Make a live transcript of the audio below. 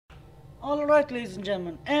Alright, ladies and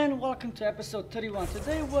gentlemen, and welcome to episode 31.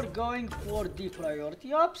 Today we're going for the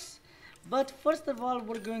priority ops, but first of all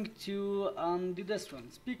we're going to do this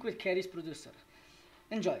one. Speak with Carrie's producer.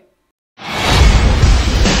 Enjoy.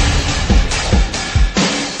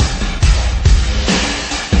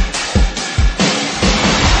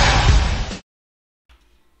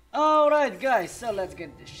 Alright guys, so let's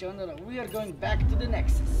get this show. We are going back to the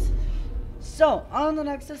Nexus. So, on the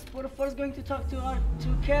Nexus, we're first going to talk to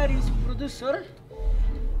Carrie's producer,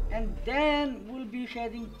 and then we'll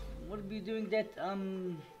be doing that,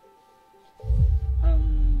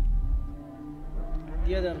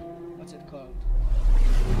 the other, what's it called?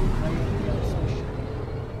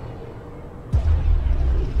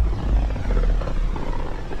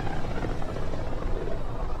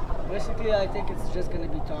 Basically, I think it's just gonna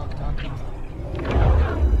be talking.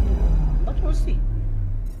 But we'll see.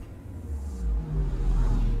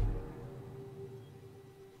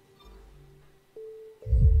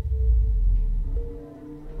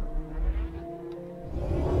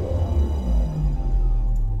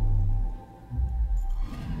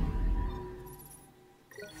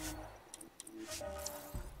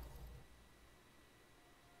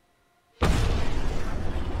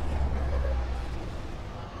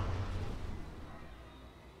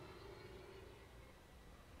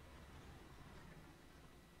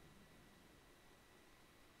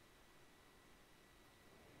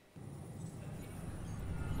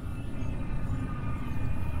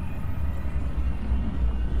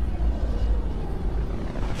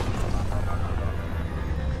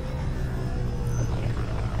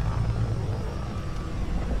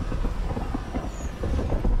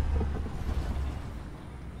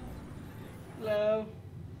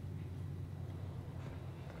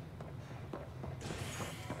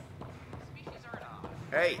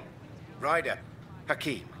 Hey, Ryder.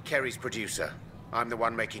 Hakeem, Kerry's producer. I'm the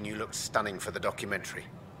one making you look stunning for the documentary.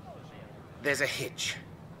 There's a hitch.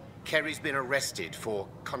 Kerry's been arrested for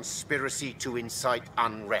conspiracy to incite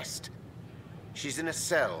unrest. She's in a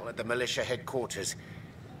cell at the militia headquarters.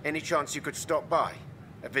 Any chance you could stop by?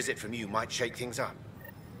 A visit from you might shake things up.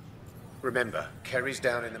 Remember, Kerry's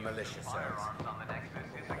down in the militia cells. Firearms on the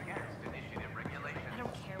Nexus is against initiative regulation. I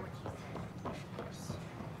don't care what you say.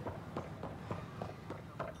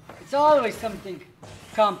 It's always something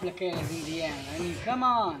complicated in the end. I mean, come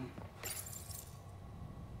on.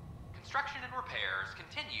 Construction and repairs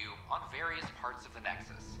continue on various parts of the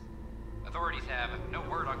Nexus. Authorities have no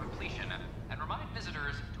word on completion and remind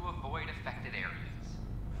visitors to avoid affected areas.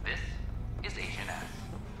 This is HNS.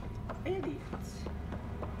 Idiots.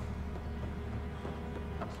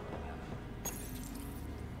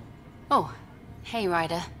 Oh, hey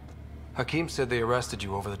Ryder. Hakeem said they arrested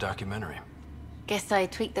you over the documentary. Guess I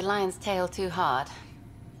tweaked the lion's tail too hard.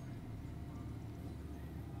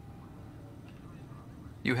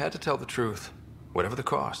 You had to tell the truth, whatever the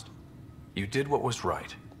cost. You did what was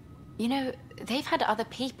right. You know, they've had other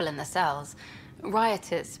people in the cells.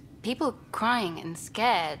 Rioters, people crying and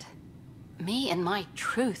scared. Me and my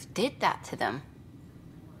truth did that to them.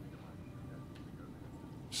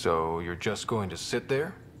 So you're just going to sit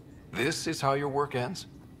there? This is how your work ends?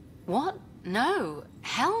 What? No.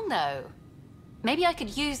 Hell no. Maybe I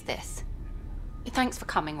could use this. Thanks for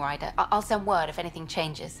coming, Ryder. I'll send word if anything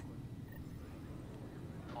changes.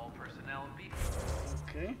 All personnel be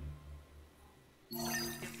Okay.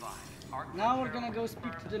 advised. Our Now we're gonna go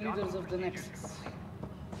speak to the leaders of the Nexus.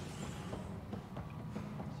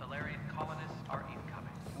 Solarian colonists are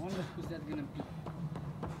incoming. I wonder who's that gonna be.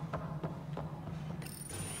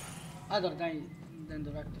 Other than the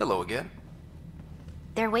director. Hello again.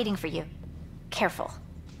 They're waiting for you. Careful.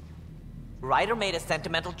 Ryder made a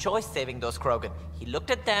sentimental choice saving those Krogan. He looked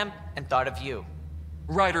at them and thought of you.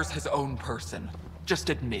 Ryder's his own person. Just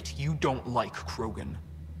admit you don't like Krogan.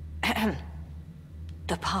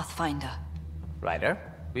 The Pathfinder. Ryder,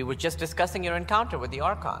 we were just discussing your encounter with the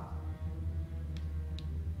Archon.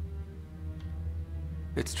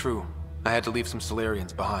 It's true. I had to leave some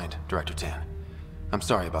Solarians behind, Director Tan. I'm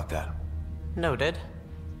sorry about that. Noted.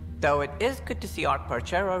 Though it is good to see Arch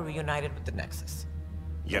Parchero reunited with the Nexus.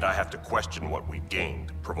 Yet I have to question what we've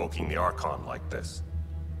gained, provoking the Archon like this.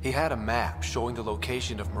 He had a map showing the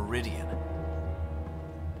location of Meridian.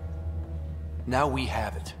 Now we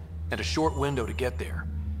have it, and a short window to get there.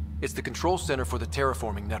 It's the control center for the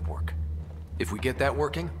terraforming network. If we get that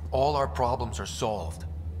working, all our problems are solved.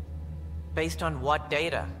 Based on what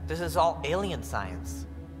data? This is all alien science.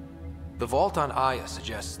 The vault on Aya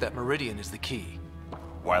suggests that Meridian is the key.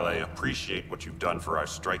 While I appreciate what you've done for our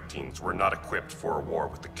strike teams, we're not equipped for a war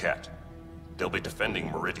with the Ket. They'll be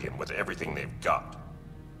defending Meridian with everything they've got.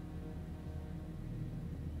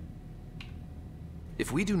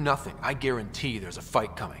 If we do nothing, I guarantee there's a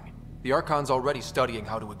fight coming. The Archon's already studying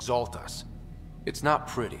how to exalt us. It's not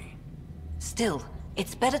pretty. Still,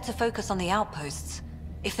 it's better to focus on the outposts.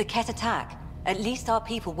 If the Ket attack, at least our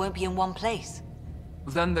people won't be in one place.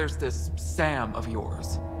 Then there's this Sam of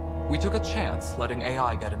yours. We took a chance letting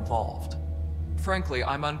AI get involved. Frankly,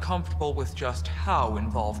 I'm uncomfortable with just how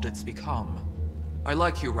involved it's become. I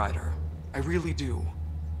like you, Ryder. I really do.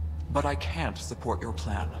 But I can't support your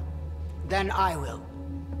plan. Then I will.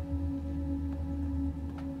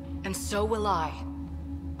 And so will I.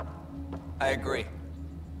 I agree.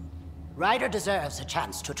 Ryder deserves a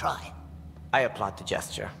chance to try. I applaud the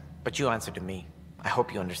gesture, but you answer to me. I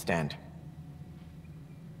hope you understand.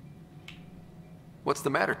 What's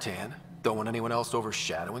the matter, Tan? Don't want anyone else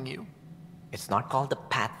overshadowing you? It's not called the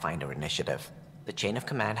Pathfinder Initiative. The chain of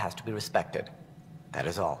command has to be respected. That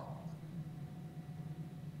is all.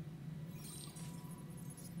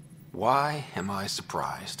 Why am I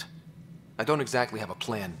surprised? I don't exactly have a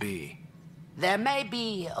plan B. There may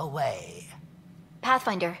be a way.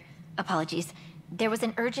 Pathfinder, apologies. There was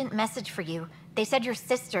an urgent message for you. They said your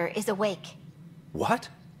sister is awake. What?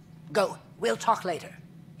 Go. We'll talk later.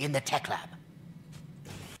 In the tech lab.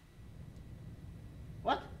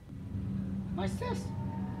 What? My sis?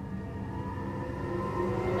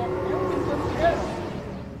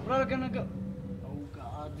 We're gonna go. Oh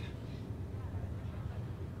God.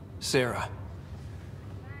 Sara.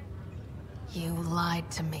 You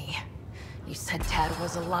lied to me. You said Dad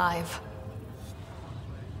was alive.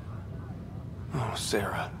 Oh,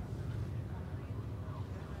 Sara.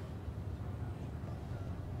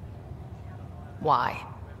 Why?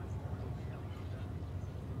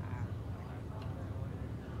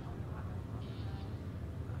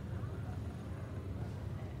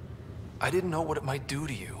 I didn't know what it might do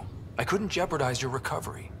to you. I couldn't jeopardize your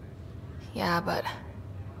recovery. Yeah, but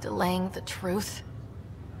delaying the truth?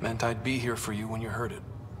 Meant I'd be here for you when you heard it.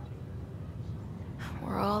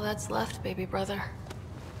 We're all that's left, baby brother.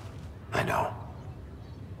 I know.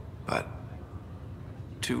 But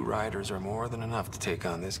 2 riders are more than enough to take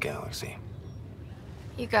on this galaxy.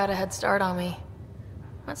 You got a head start on me.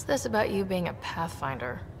 What's this about you being a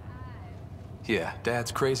Pathfinder? Yeah,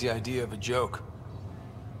 Dad's crazy idea of a joke.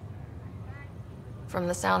 From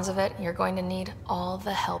the sounds of it, you're going to need all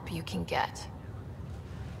the help you can get.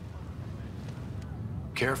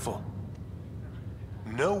 Careful.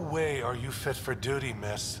 No way are you fit for duty,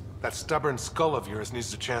 miss. That stubborn skull of yours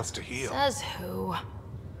needs a chance to heal. Says who?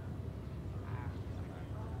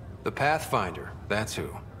 The Pathfinder, that's who.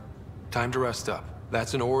 Time to rest up.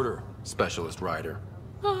 That's an order, Specialist Ryder.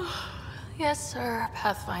 Yes, sir.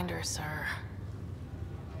 Pathfinder, sir.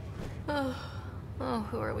 Oh,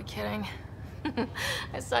 who are we kidding?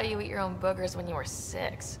 I saw you eat your own boogers when you were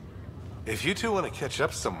 6. If you two want to catch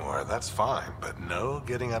up some more, that's fine, but no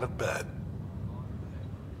getting out of bed.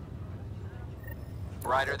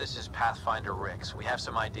 Ryder, this is Pathfinder Rix. We have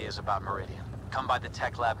some ideas about Meridian. Come by the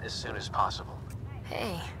tech lab as soon as possible.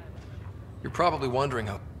 Hey. You're probably wondering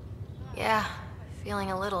how... Yeah,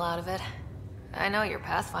 feeling a little out of it. I know you're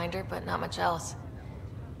Pathfinder, but not much else.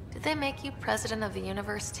 Did they make you president of the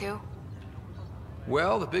universe, too?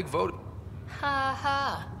 Well, the big vote... Ha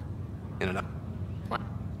ha. In an... What?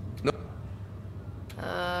 No.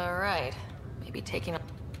 Right. Maybe taking a...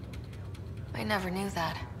 I never knew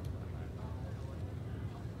that.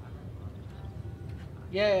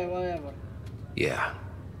 Yeah, whatever. Yeah.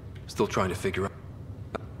 Still trying to figure out...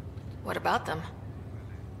 What about them?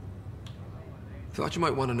 Thought you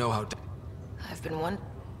might want to know how... I've been one...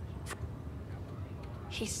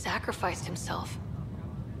 He sacrificed himself.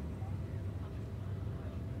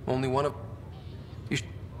 Only one of... You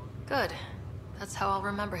Good. That's how I'll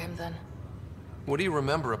remember him then. What do you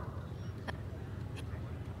remember of...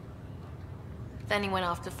 Then he went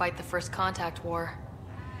off to fight the First Contact War.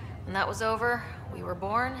 When that was over, we were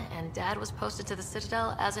born, and Dad was posted to the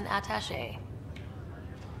Citadel as an attaché.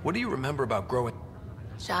 What do you remember about growing...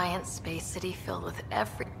 Giant space city filled with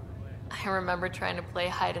every... I remember trying to play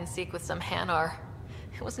hide and seek with some Hanar.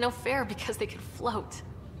 It was no fair because they could float.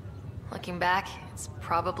 Looking back, it's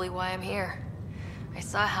probably why I'm here. I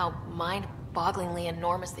saw how mind-bogglingly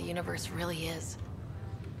enormous the universe really is.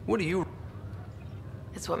 What do you...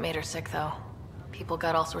 It's what made her sick, though. People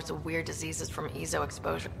got all sorts of weird diseases from EZO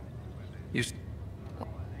exposure. You...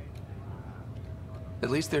 At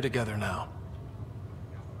least they're together now.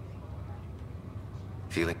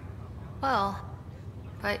 Feeling... Well,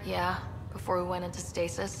 but yeah, before we went into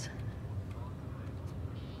stasis.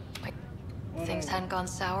 Things hadn't gone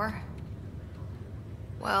sour.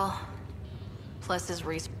 Well, plus his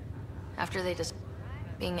research. After they just...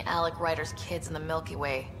 Being Alec Ryder's kids in the Milky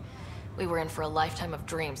Way, We were in for a lifetime of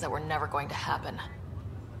dreams that were never going to happen.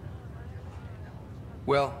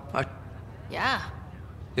 Well, Yeah.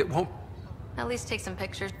 It won't... At least take some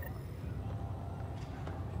pictures.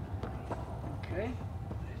 Okay.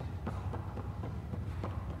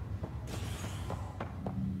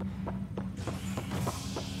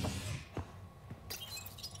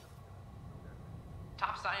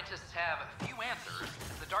 Top scientists have few answers.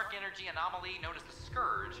 The dark energy anomaly known as the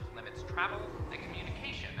Scourge limits travel and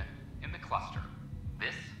communication in the cluster.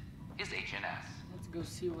 This is HNS. Let's go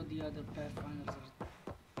see what the other Pathfinders are doing.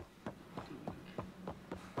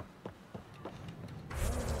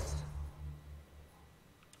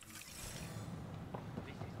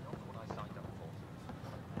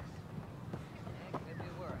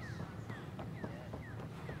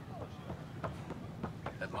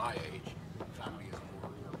 At my age, family is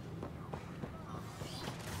more.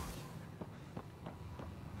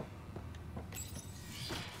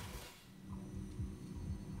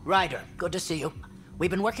 Ryder, good to see you.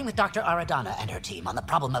 We've been working with Dr. Aradana and her team on the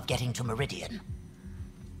problem of getting to Meridian.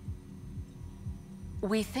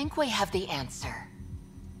 We think we have the answer.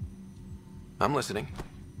 I'm listening.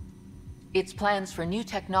 It's plans for new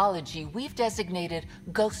technology we've designated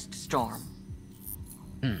Ghost Storm.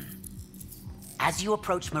 As you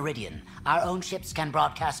approach Meridian, our own ships can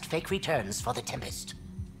broadcast fake returns for the Tempest.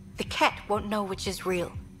 The Ket won't know which is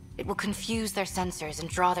real. It will confuse their sensors and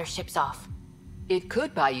draw their ships off. It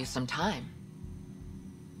could buy you some time.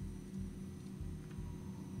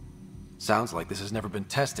 Sounds like this has never been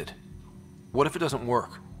tested. What if it doesn't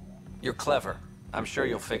work? You're clever. I'm sure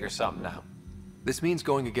you'll figure something out. This means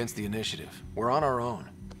going against the Initiative. We're on our own.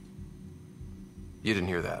 You didn't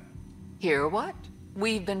hear that. Hear what?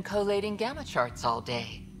 We've been collating gamma charts all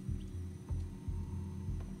day.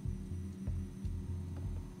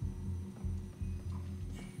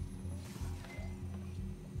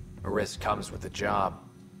 A risk comes with the job.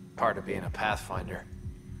 Part of being a Pathfinder.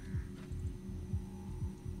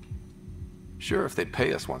 Sure, if they'd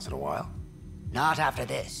pay us once in a while. Not after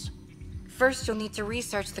this. First, you'll need to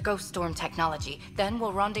research the Ghost Storm technology. Then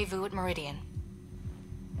we'll rendezvous at Meridian.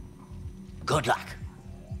 Good luck.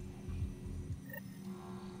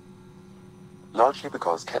 Largely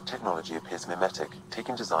because Ket technology appears mimetic,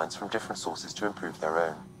 taking designs from different sources to improve their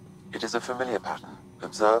own. It is a familiar pattern.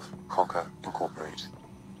 Observe, conquer, incorporate.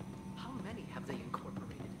 How many have they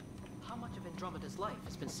incorporated? How much of Andromeda's life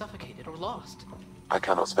has been suffocated or lost? I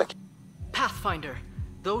cannot speculate. Pathfinder,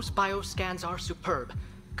 those bioscans are superb.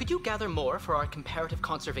 Could you gather more for our comparative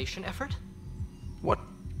conservation effort? What?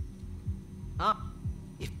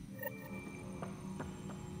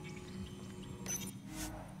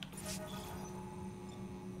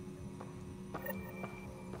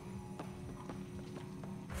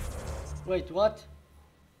 Wait, what?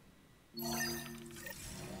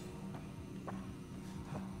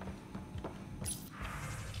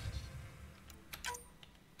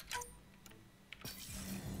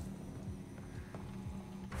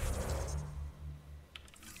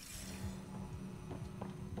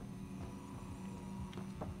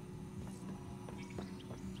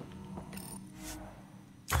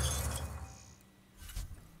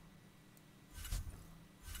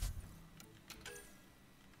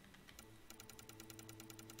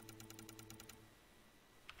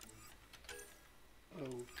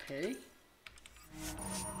 Okay.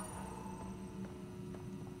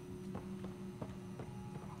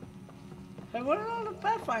 Hey, where did all the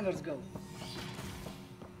Pathfinders go?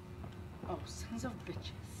 Oh, sons of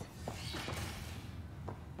bitches.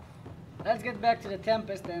 Let's get back to the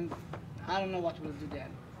Tempest and I don't know what we'll do then.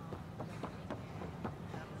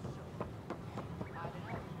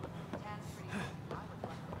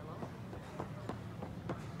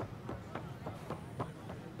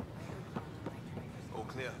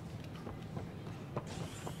 Clear.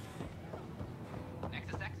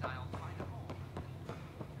 Nexus exiles find a home.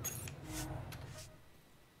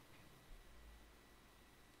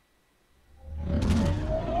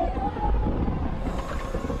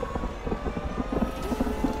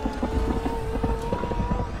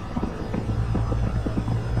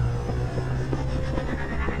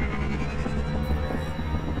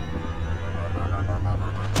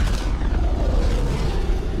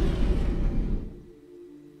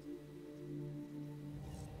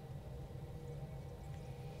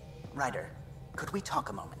 Ryder, could we talk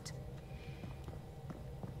a moment?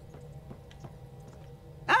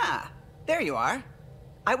 Ah, there you are.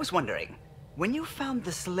 I was wondering, when you found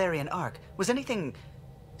the Solarian Ark, was anything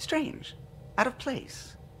strange, out of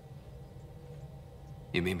place?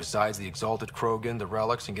 You mean besides the Exalted Krogan, the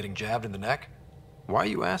relics, and getting jabbed in the neck? Why are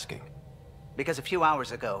you asking? Because a few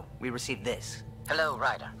hours ago, we received this. Hello,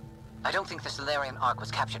 Ryder. I don't think the Solarian Ark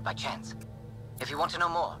was captured by chance. If you want to know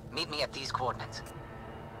more, meet me at these coordinates.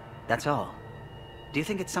 That's all. Do you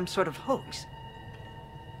think it's some sort of hoax?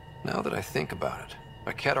 Now that I think about it,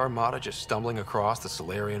 a Ket armada just stumbling across the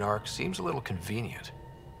Solarian Ark seems a little convenient.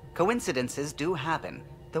 Coincidences do happen,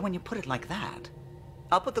 though when you put it like that.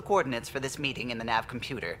 I'll put the coordinates for this meeting in the nav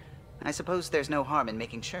computer. I suppose there's no harm in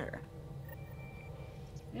making sure.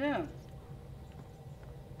 Yeah.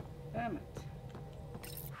 Damn it.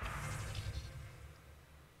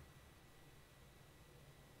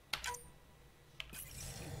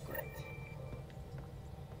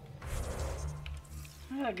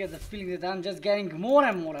 I get the feeling that I'm just getting more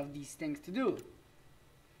and more of these things to do.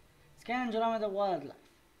 Scan Andromeda wildlife.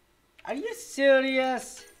 Are you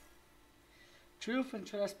serious? Truth and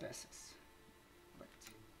trespasses. Right.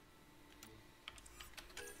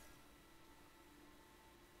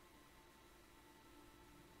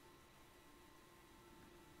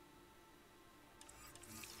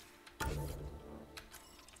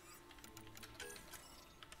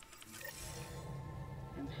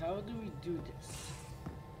 And how do we do this?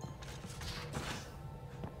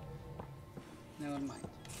 Never mind.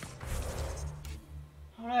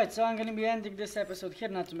 Alright, so I'm gonna be ending this episode here,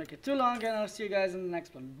 not to make it too long, and I'll see you guys in the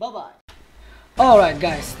next one. Bye bye. Alright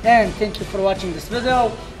guys, and thank you for watching this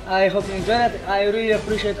video. I hope you enjoyed it. I really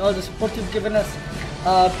appreciate all the support you've given us.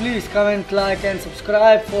 Please comment, like, and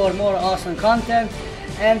subscribe for more awesome content.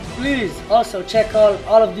 And please also check out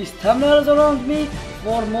all of these thumbnails around me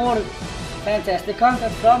for more fantastic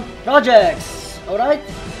content from projects. Alright?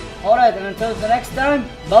 Alright, and until the next time,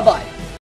 bye bye.